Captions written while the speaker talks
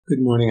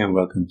Good morning and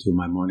welcome to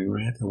my morning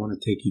rant. I want to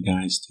take you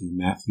guys to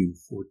Matthew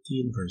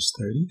 14 verse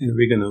 30, and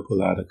we're going to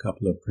pull out a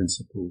couple of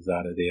principles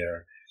out of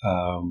there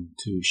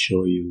to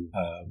show you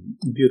a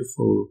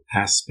beautiful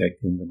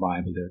aspect in the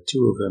Bible. There are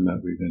two of them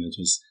that we're going to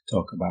just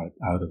talk about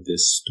out of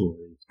this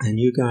story. And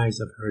you guys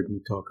have heard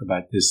me talk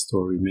about this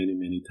story many,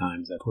 many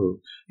times. I pull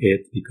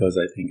it because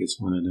I think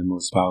it's one of the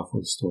most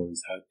powerful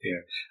stories out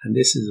there. And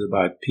this is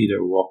about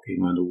Peter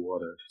walking on the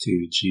water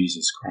to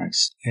Jesus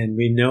Christ. And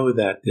we know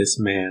that this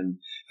man,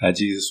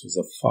 Jesus, was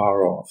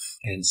afar off.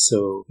 And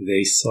so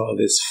they saw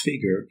this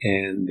figure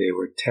and they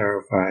were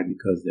terrified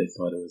because they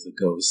thought it was a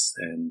ghost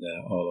and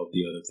all of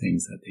the other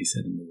things that they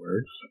said in the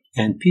word.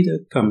 And Peter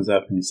comes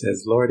up and he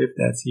says, "Lord, if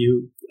that's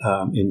you,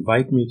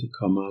 invite me to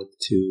come out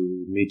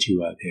to meet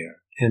you out there."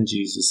 And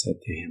Jesus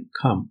said to him,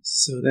 "Come."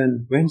 So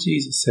then when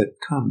Jesus said,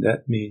 "Come,"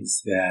 that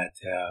means that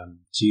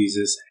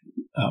Jesus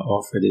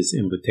offered his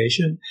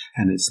invitation,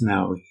 and it's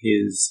now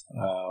his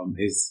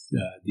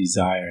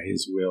desire,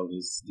 his will,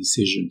 his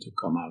decision to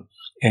come out.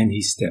 And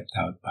he stepped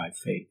out by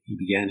faith. He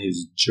began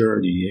his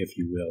journey, if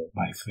you will,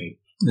 by faith.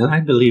 And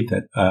I believe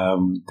that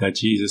that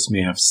Jesus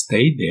may have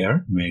stayed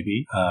there,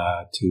 maybe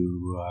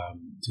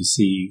to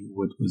see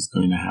what was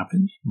going to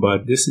happen.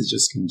 But this is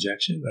just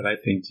conjecture. But I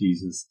think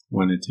Jesus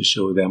wanted to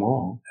show them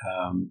all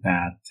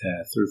that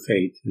through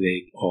faith,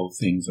 all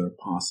things are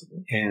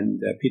possible.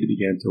 And Peter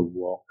began to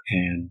walk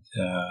and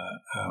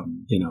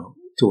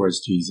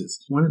towards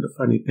Jesus. One of the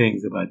funny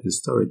things about this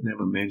story, it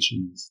never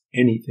mentions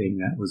anything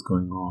that was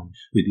going on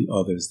with the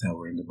others that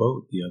were in the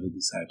boat, the other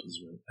disciples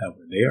that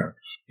were there.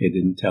 It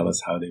didn't tell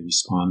us how they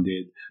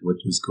responded,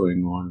 what was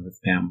going on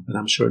with them. But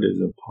I'm sure there's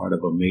a part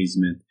of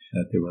amazement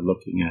that they were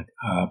looking at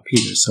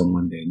Peter,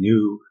 someone they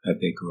knew, that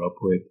they grew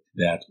up with,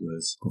 that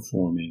was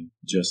performing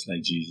just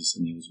like Jesus,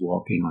 and he was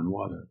walking on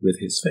water with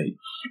his faith.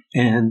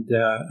 And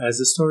as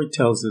the story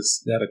tells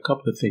us, that a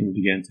couple of things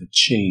began to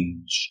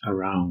change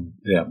around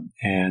them.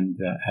 And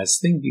as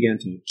things began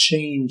to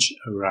change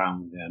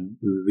around them,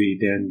 we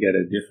then get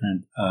a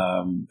different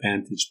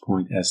vantage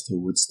point as to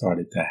what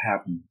started to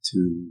happen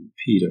to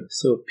Peter.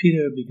 So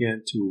Peter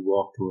began to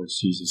walk towards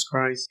Jesus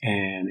Christ,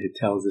 and it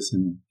tells us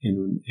in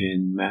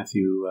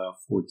Matthew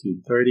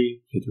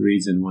 14:30, it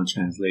reads in one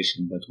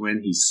translation, "But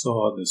when he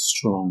saw the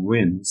strong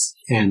winds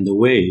and the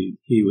wave,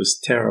 he was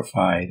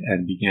terrified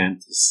and began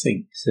to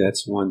sink." So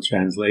that's one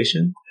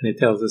translation. And it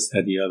tells us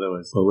that the other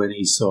was, "But when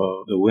he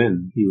saw the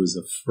wind, he was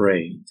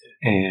afraid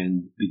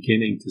and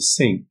beginning to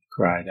sink,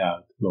 cried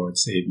out, 'Lord,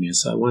 save me.'"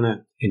 So I want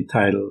to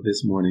entitle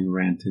this morning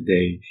rant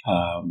today,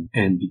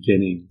 and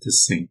beginning to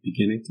sink.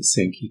 Beginning to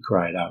sink, he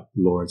cried out,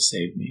 "Lord,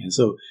 save me." And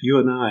so you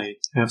and I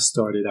have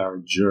started our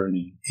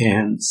journey.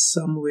 And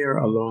somewhere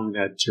along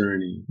that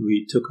journey,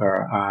 we took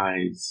our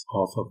eyes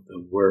off of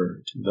the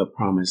word, the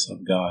promise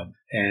of God.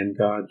 And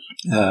God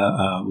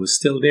was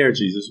still there.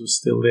 Jesus was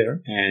still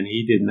there. And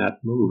he did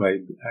not move. I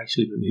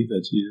actually believe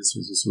that Jesus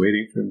was just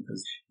waiting for him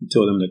because he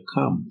told him to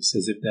come. He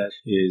says, "If that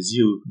is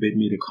you, bid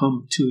me to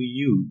come to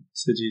you."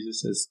 So Jesus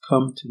says,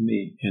 "Come to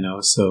me."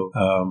 So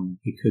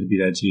it could be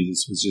that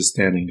Jesus was just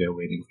standing there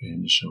waiting for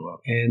him to show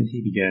up. And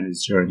he began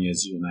his journey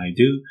as you and I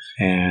do.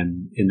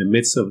 And in the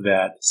midst of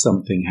that,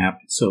 something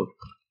happened. So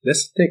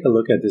let's take a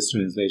look at this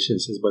translation.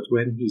 It says, "But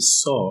when he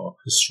saw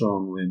the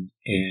strong wind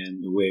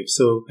and the wave."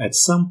 So at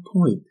some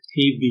point,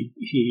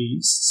 he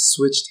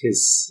switched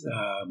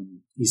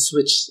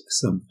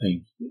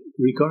something.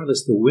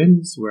 Regardless, the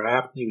winds were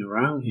happening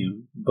around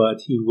him,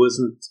 but he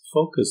wasn't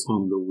focused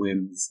on the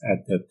winds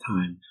at that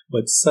time.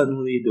 But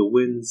suddenly the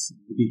winds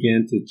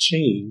began to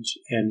change,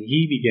 and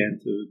he began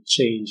to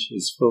change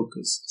his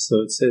focus.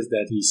 So it says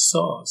that he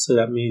saw. So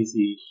that means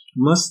he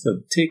must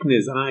have taken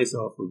his eyes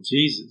off of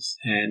Jesus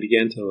and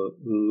began to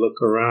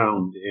look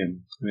around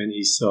him. When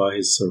he saw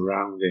his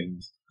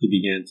surroundings, he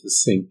began to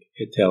sink.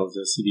 It tells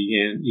us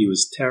he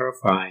was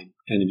terrified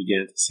and he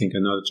began to sink.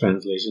 Another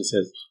translation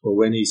says, "But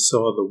when he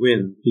saw the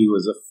wind, he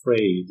was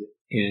afraid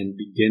and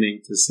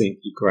beginning to sink,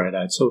 he cried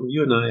out." So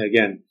you and I,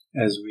 again,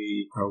 as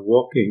we are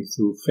walking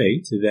through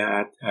faith,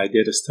 that I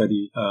did a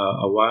study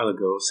a while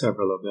ago,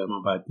 several of them,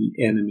 about the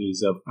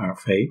enemies of our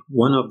faith.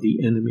 One of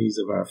the enemies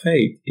of our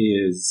faith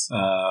is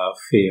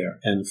fear.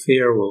 And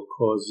fear will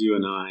cause you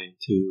and I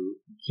to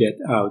get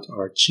out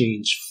or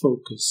change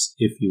focus,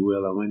 if you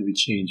will. And when we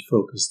change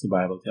focus, the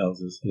Bible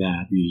tells us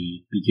that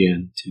we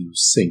begin to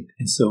sink.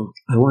 And so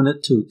I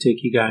wanted to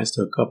take you guys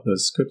to a couple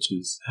of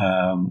scriptures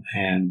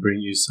and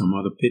bring you some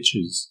other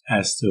pictures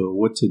as to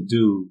what to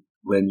do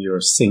when you're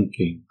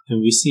sinking.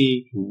 And we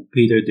see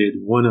Peter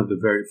did one of the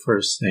very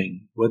first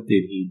things. What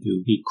did he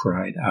do? He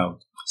cried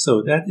out.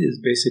 So that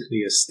is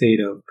basically a state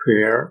of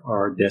prayer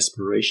or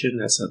desperation.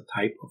 That's a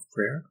type of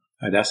prayer.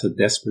 That's a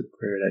desperate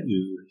prayer that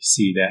you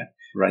see that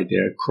right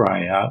there.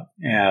 Cry out,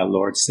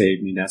 "Lord,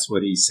 save me." That's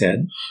what he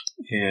said.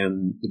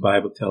 And the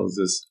Bible tells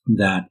us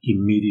that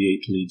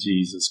immediately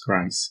Jesus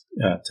Christ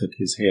took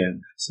his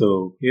hand.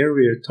 So here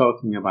we are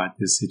talking about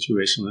this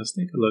situation. Let's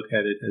take a look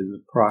at it as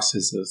the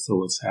process of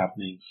what's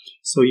happening.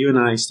 So you and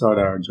I start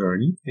our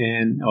journey,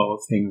 and all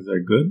things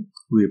are good.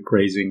 we're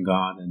praising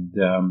God.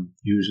 And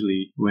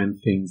usually when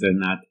things are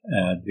not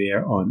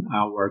there on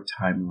our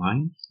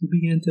timeline, we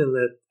begin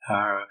to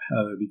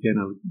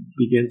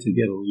begin to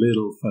get a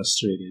little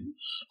frustrated.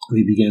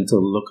 We begin to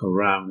look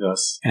around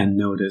us and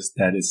notice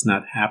that it's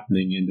not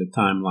happening in the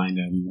timeline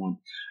that we want.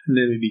 And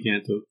then we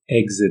began to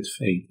exit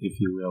faith, if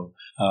you will.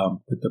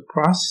 But the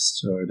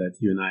posture that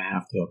you and I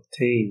have to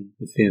obtain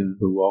within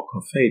the walk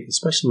of faith,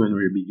 especially when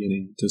we're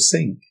beginning to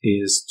sink,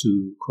 is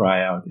to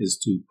cry out, is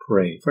to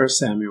pray. 1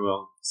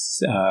 Samuel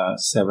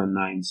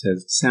 7:9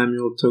 says,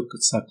 Samuel took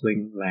a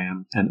suckling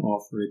lamb and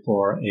offered it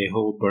for a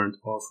whole burnt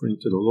offering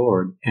to the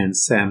Lord, and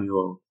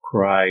Samuel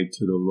cried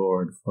to the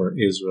Lord for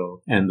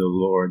Israel, and the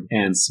Lord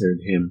answered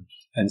him.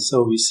 And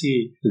so we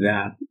see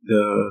that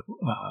the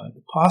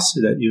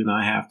posture that you and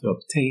I have to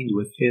obtain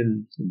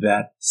within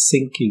that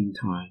sinking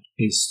time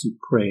is to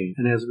pray.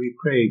 And as we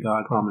pray,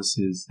 God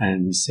promises,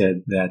 and He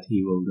said that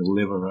He will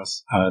deliver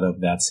us out of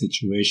that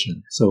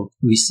situation. So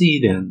we see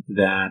then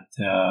that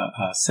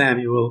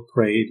Samuel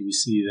prayed. We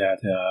see that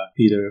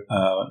Peter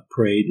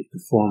prayed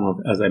the form of,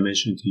 as I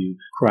mentioned to you,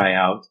 cry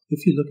out.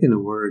 If you look in the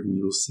Word,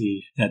 you'll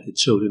see that the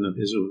children of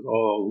Israel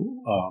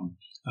all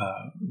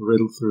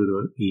riddled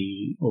through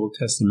the Old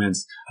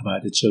Testaments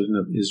about the children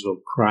of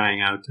Israel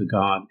crying out to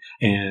God,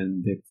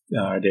 and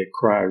their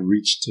cry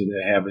reached to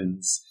the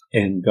heavens,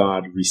 and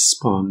God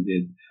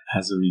responded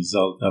as a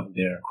result of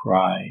their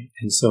cry.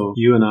 And so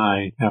you and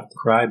I have to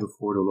cry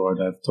before the Lord.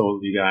 I've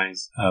told you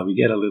guys, we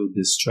get a little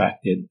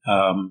distracted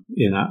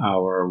in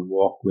our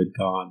walk with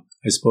God.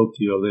 I spoke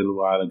to you a little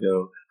while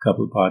ago, a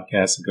couple of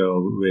podcasts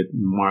ago, with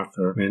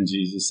Martha, when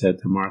Jesus said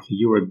to Martha,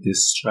 you are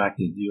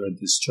distracted. You are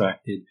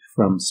distracted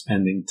from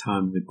spending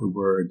time with the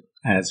Word,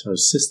 as her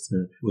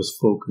sister was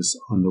focused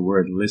on the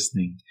Word,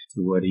 listening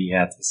to what He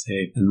had to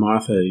say. And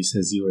Martha, He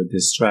says, you are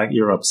distracted,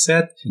 you're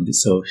upset. And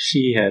so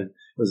she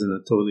was in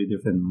a totally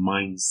different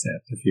mindset,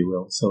 if you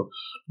will. So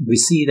we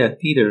see that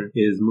Peter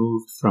is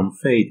moved from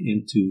faith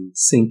into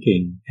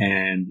sinking,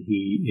 and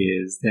he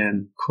is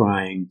then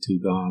crying to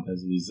God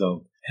as a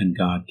result. And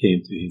God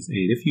came to his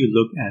aid. If you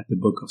look at the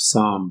book of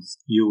Psalms,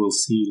 you will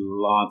see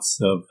lots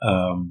of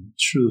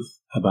truth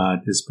about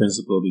this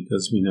principle,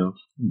 because we know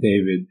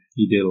David,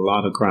 he did a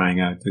lot of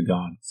crying out to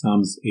God.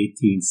 Psalms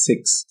 18:6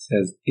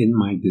 says, in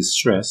my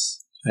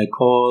distress, I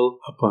call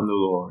upon the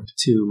Lord.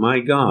 To my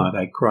God,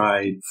 I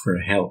cried for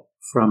help.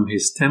 From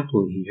His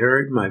temple He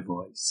heard my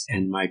voice,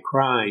 and my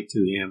cry to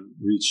Him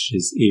reached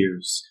His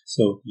ears.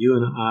 So you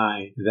and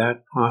I,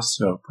 that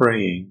posture of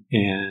praying,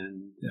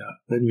 and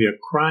when we are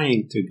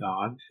crying to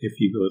God, if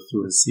you go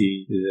through and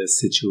see the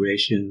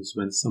situations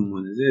when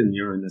someone is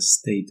you're in a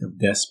state of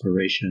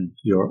desperation,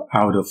 you're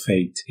out of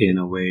faith in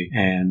a way,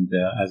 and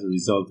as a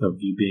result of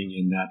you being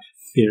in that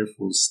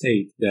fearful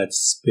state, that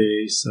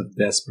space of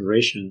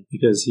desperation,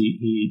 because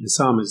the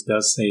psalmist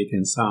does say it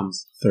in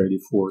Psalms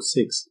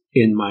 34:6.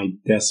 In my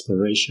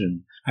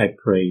desperation, I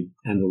prayed,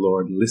 and the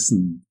Lord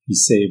listened. He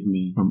saved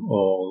me from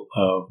all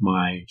of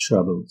my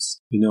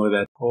troubles. We know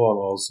that Paul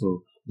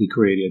also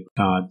declared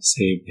God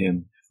saved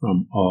him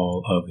from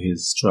all of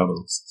his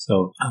troubles.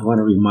 So I want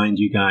to remind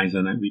you guys,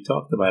 and we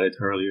talked about it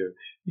earlier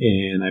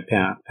in a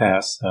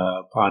past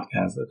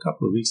podcast, a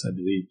couple of weeks, I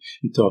believe,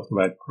 we talked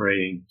about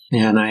praying.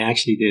 And I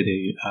actually did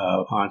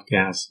a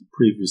podcast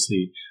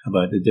previously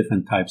about the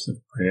different types of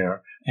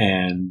prayer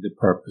and the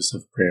purpose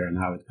of prayer and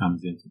how it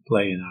comes into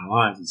play in our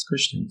lives as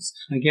Christians.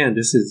 Again,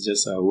 this is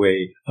just a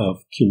way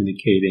of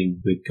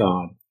communicating with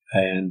God.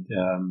 And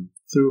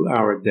through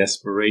our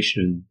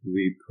desperation,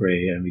 we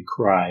pray and we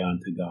cry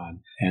unto God.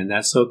 And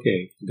that's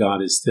okay.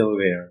 God is still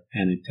there.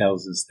 And it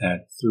tells us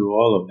that through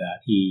all of that,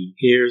 He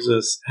hears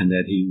us and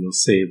that He will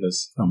save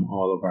us from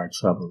all of our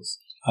troubles.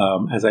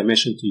 As I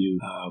mentioned to you,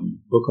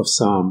 Book of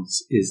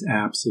Psalms is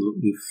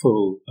absolutely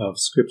full of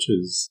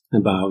scriptures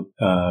about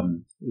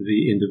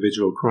the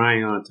individual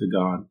crying out to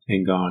God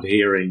and God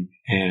hearing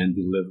and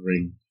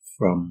delivering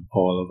from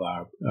all of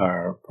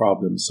our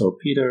problems. So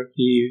Peter,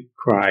 he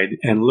cried,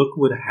 and look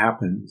what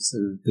happens,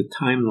 and the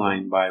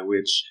timeline by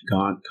which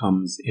God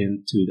comes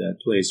into that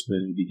place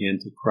when he began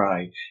to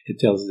cry. It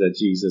tells us that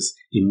Jesus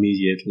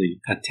immediately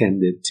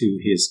attended to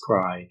his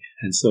cry.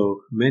 And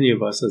so many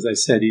of us, as I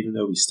said, even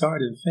though we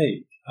start in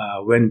faith,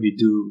 when we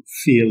do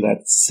feel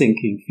that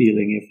sinking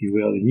feeling, if you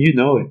will, and you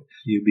know it,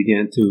 you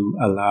begin to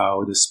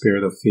allow the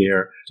spirit of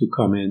fear to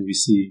come in. We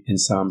see in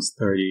Psalms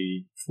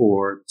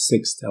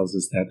 34:6 tells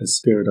us that the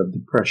spirit of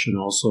depression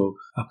also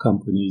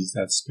accompanies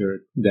that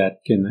spirit that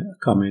can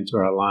come into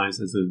our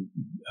lives as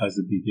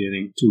a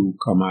beginning to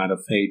come out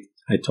of faith.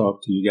 I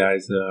talked to you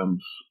guys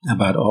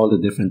about all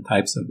the different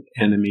types of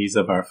enemies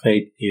of our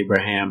faith.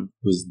 Abraham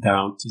was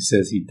doubt. He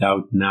says he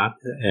doubt not,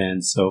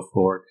 and so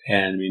forth.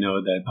 And we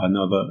know that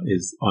another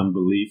is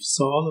unbelief.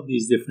 So all of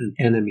these different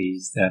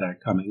enemies that are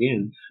coming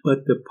in.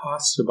 But the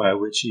posture by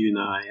which you and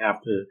I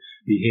have to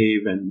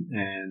behave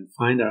and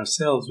find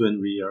ourselves when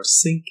we are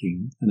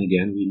sinking, and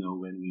again, we know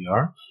when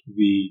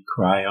we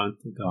cry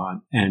unto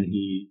God and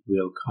He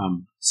will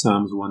come.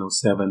 Psalms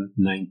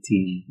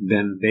 107:19.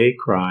 Then they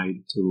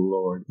cried to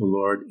the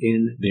Lord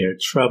in their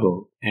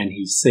trouble, and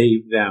he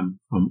saved them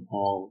from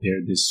all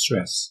their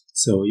distress.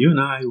 So you and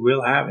I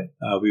will have it.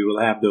 We will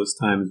have those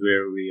times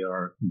where we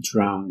are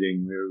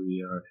drowning, where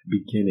we are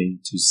beginning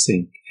to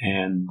sink.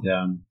 And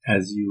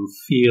as you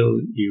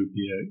feel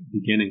you're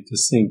beginning to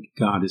sink,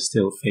 God is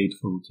still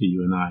faithful to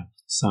you and I.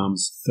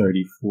 Psalms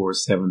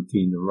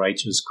 34:17, the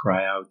righteous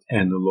cry out,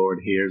 and the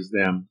Lord hears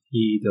them.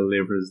 He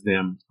delivers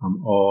them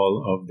from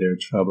all of their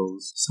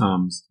troubles.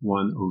 Psalms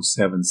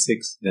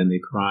 107:6, then they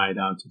cried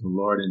out to the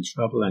Lord in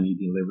trouble, and he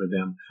delivered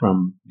them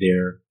from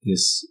their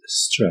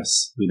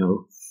distress.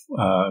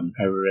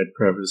 I read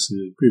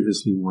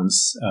previously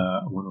once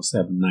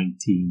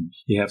 107:19.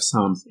 You have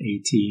Psalms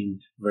 18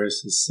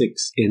 verses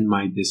 6. In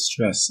my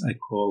distress I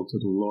call to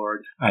the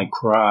Lord. I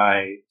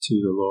cry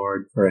to the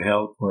Lord for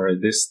help. For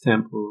this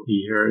temple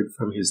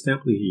from his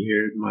temple he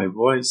heard my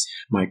voice.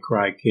 My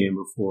cry came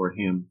before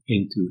him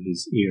into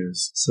his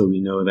ears. So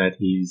we know that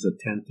he's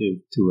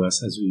attentive to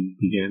us as we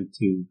begin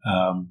to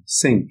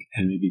sink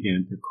and we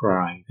begin to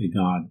cry. That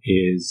God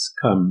is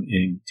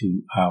coming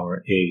to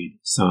our aid.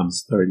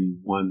 Psalms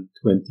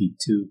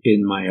 31:22.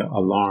 In my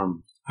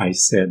alarm, I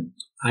said,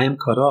 I am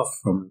cut off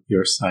from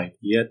your sight,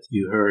 yet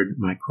you heard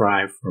my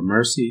cry for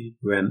mercy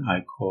when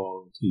I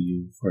called to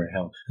you for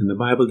help. And the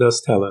Bible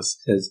does tell us,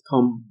 it says,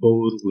 come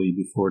boldly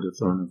before the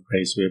throne of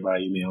grace, whereby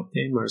you may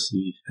obtain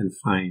mercy and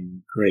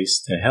find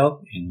grace to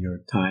help in your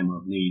time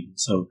of need.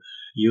 So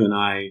you and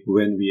I,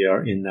 when we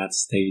are in that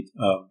state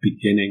of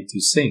beginning to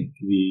sink,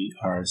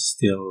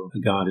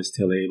 God is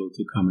still able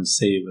to come and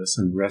save us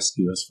and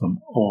rescue us from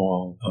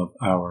all of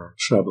our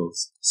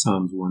troubles.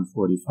 Psalms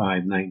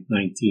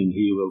 145:19,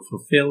 he will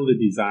fulfill the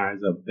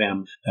desires of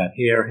them that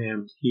hear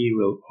him. He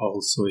will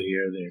also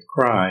hear their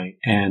cry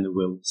and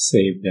will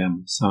save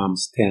them.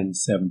 Psalms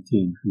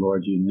 10:17,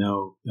 Lord, you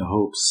know the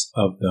hopes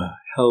of the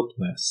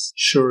helpless.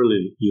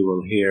 Surely you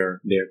will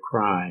hear their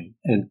cry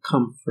and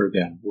comfort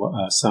them.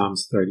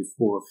 Psalms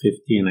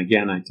 34:15.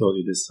 Again, I told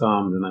you the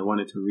Psalms, and I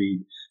wanted to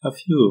read a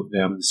few of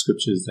them, the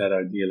scriptures that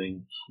are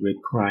dealing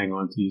with crying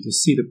unto you, to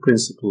see the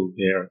principle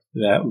there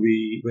that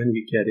when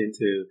we get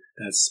into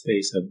that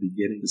space of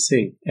beginning to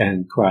sink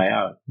and cry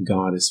out,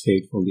 God is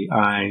faithful. The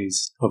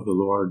eyes of the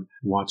Lord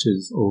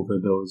watches over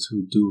those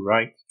who do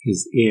right.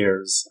 His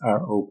ears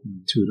are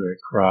open to their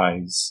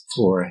cries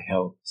for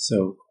help.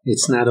 So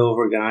it's not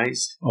over,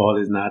 guys. All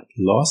is not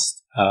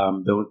lost.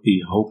 Don't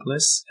be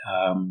hopeless.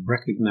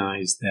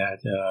 Recognize that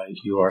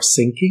you are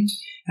sinking,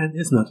 and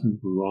there's nothing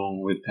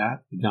wrong with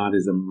that. God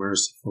is a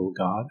merciful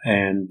God,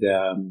 and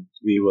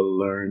we will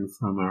learn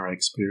from our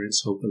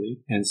experience, hopefully.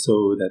 And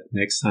so that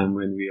next time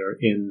when we are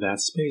in that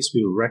space,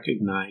 we will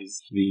recognize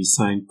the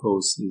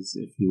signposts,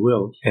 if you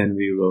will, and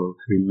we will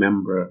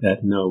remember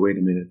that, no, wait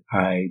a minute,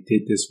 I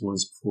did this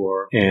once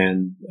before,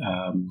 and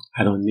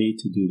I don't need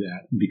to do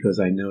that, because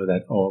I know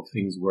that all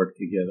things work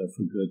together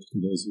for good to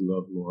those who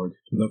love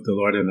the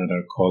Lord and that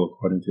are called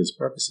according to his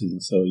purposes.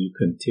 And so you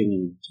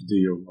continue to do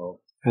your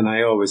will. And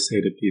I always say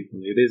to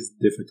people, it is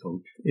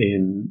difficult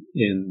in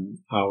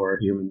our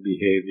human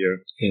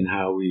behavior, in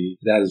how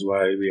that is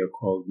why we are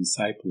called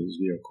disciples.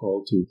 We are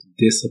called to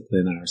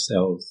discipline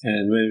ourselves.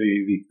 And when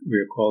we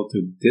are called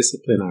to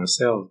discipline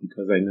ourselves,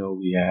 because I know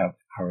we have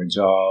our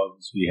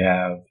jobs, we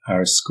have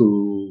our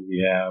school, we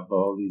have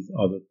all these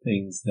other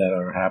things that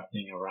are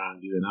happening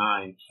around you and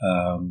I,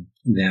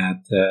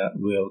 that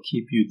will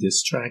keep you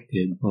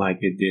distracted, like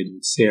it did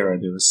with Sarah.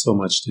 There was so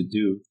much to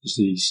do.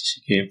 She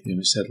came to him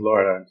and said,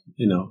 Lord,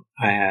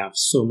 I have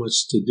so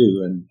much to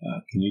do, and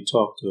can you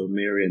talk to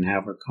Mary and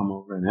have her come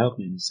over and help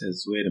me? And he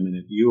says, wait a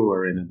minute, you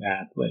are in a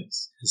bad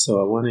place. And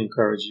so I want to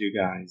encourage you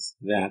guys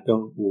that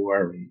don't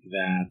worry,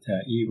 that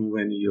even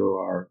when you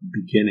are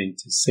beginning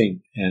to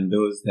sink, and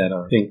those that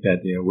think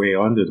that they're way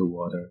under the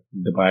water,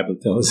 the Bible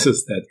tells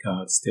us that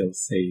God still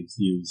saves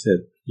you. He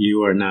said,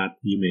 you are not,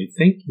 you may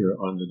think you're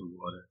under the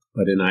water,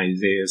 but in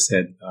Isaiah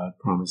said, God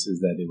promises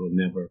that it will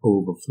never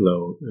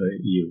overflow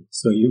you.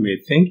 So you may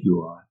think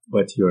you are,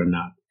 but you're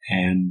not.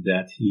 And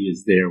that he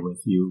is there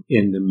with you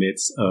in the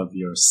midst of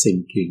your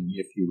sinking,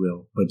 if you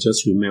will. But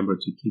just remember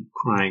to keep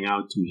crying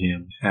out to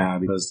him,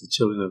 because the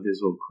children of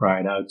Israel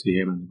cried out to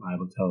him, and the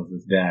Bible tells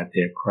us that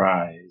their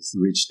cries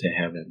reached to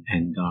heaven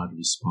and God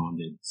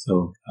responded.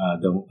 So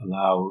don't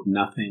allow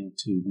nothing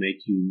to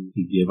make you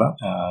give up.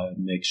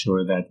 Make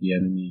sure that the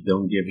enemy,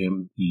 don't give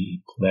him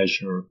the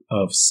pleasure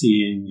of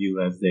seeing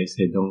you, as they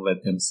say, don't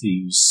let them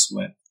see you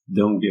sweat.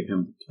 Don't give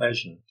him the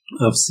pleasure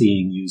of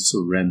seeing you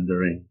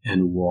surrendering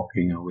and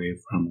walking away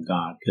from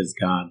God, because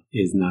God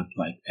is not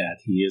like that.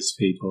 He is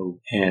faithful,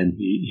 and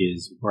he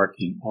is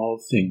working all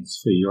things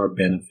for your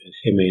benefit.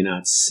 It may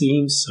not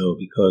seem so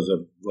because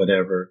of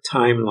whatever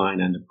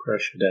timeline and the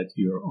pressure that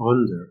you're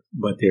under,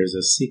 but there's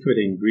a secret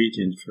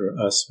ingredient for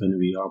us when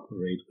we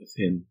operate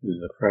within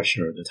the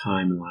pressure, the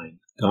timeline.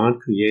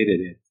 God created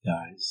it,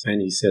 guys,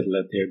 and he said,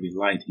 let there be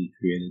light. He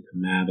created the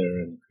matter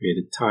and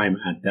created time.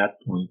 At that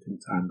point in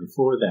time,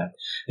 before that,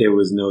 there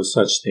was no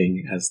such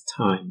thing as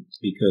time,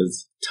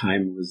 because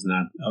time was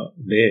not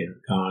there.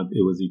 God,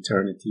 it was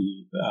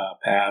eternity,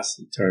 past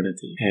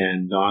eternity,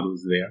 and God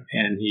was there,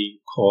 and He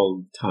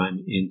called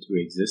time into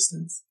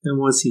existence. And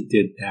once He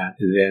did that,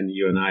 then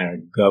you and I are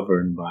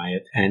governed by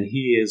it. And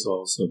He is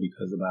also,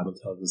 because the Bible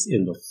tells us,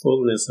 in the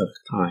fullness of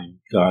time,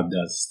 God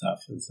does stuff.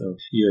 And so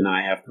you and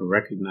I have to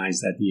recognize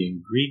that the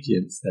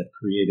ingredients that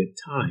created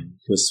time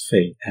was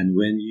faith. And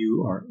when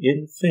you are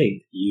in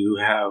faith, you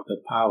have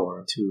the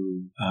power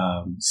to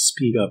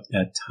speed up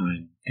that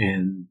time.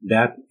 And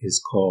that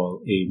is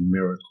called a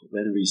miracle.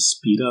 When we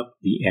speed up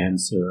the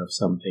answer of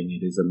something,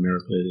 it is a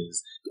miracle. It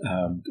is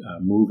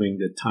moving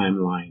the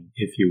timeline,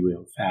 if you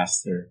will,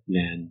 faster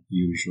than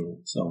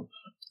usual. So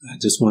I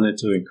just wanted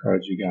to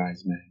encourage you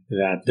guys, man,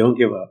 that don't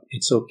give up.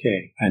 It's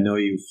okay. I know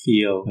you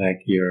feel like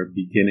you're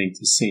beginning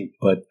to sink,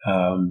 but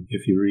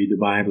if you read the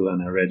Bible,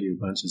 and I read you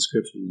a bunch of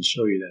scriptures and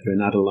show you that you're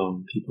not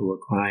alone. People were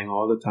crying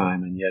all the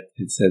time, and yet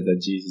it said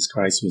that Jesus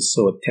Christ was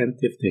so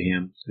attentive to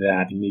him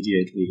that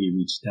immediately He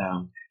reached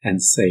down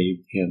and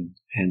saved him.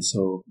 And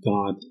so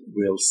God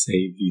will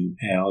save you.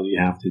 And all you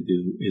have to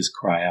do is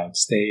cry out.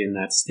 Stay in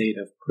that state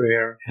of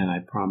prayer, and I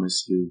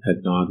promise you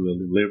that God will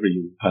deliver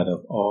you out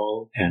of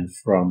all and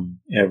from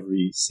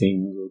every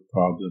single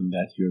problem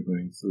that you're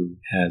going through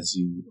as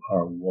you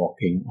are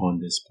walking on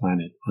this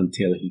planet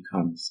until He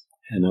comes.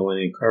 And I want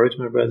to encourage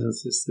my brothers and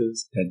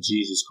sisters that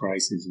Jesus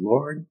Christ is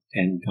Lord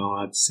and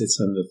God sits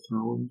on the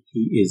throne.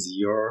 He is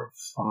your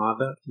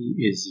Father. He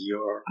is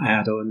your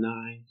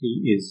Adonai.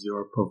 He is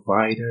your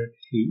provider.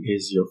 He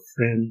is your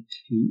friend.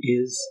 He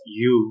is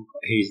you.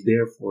 He's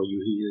there for you.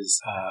 He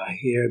is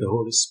here. The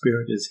Holy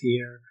Spirit is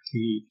here.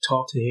 He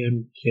talk to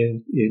Him,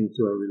 get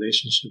into a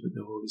relationship with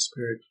the Holy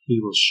Spirit. He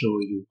will show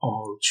you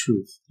all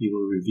truth. He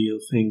will reveal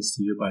things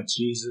to you about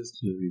Jesus.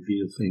 He'll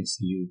reveal things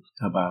to you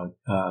about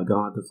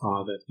God the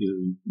Father.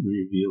 He'll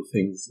reveal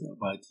things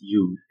about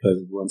you,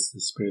 because once the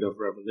Spirit of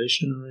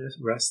revelation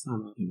rests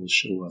on us, He will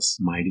show us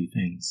mighty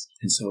things.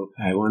 And so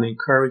I want to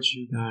encourage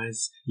you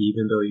guys,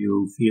 even though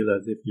you feel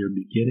as if you're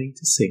beginning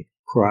to sink,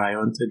 cry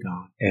unto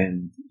God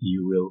and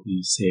you will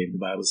be saved. The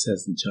Bible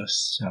says the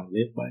just shall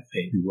live by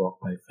faith. We walk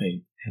by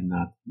faith and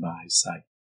not by sight.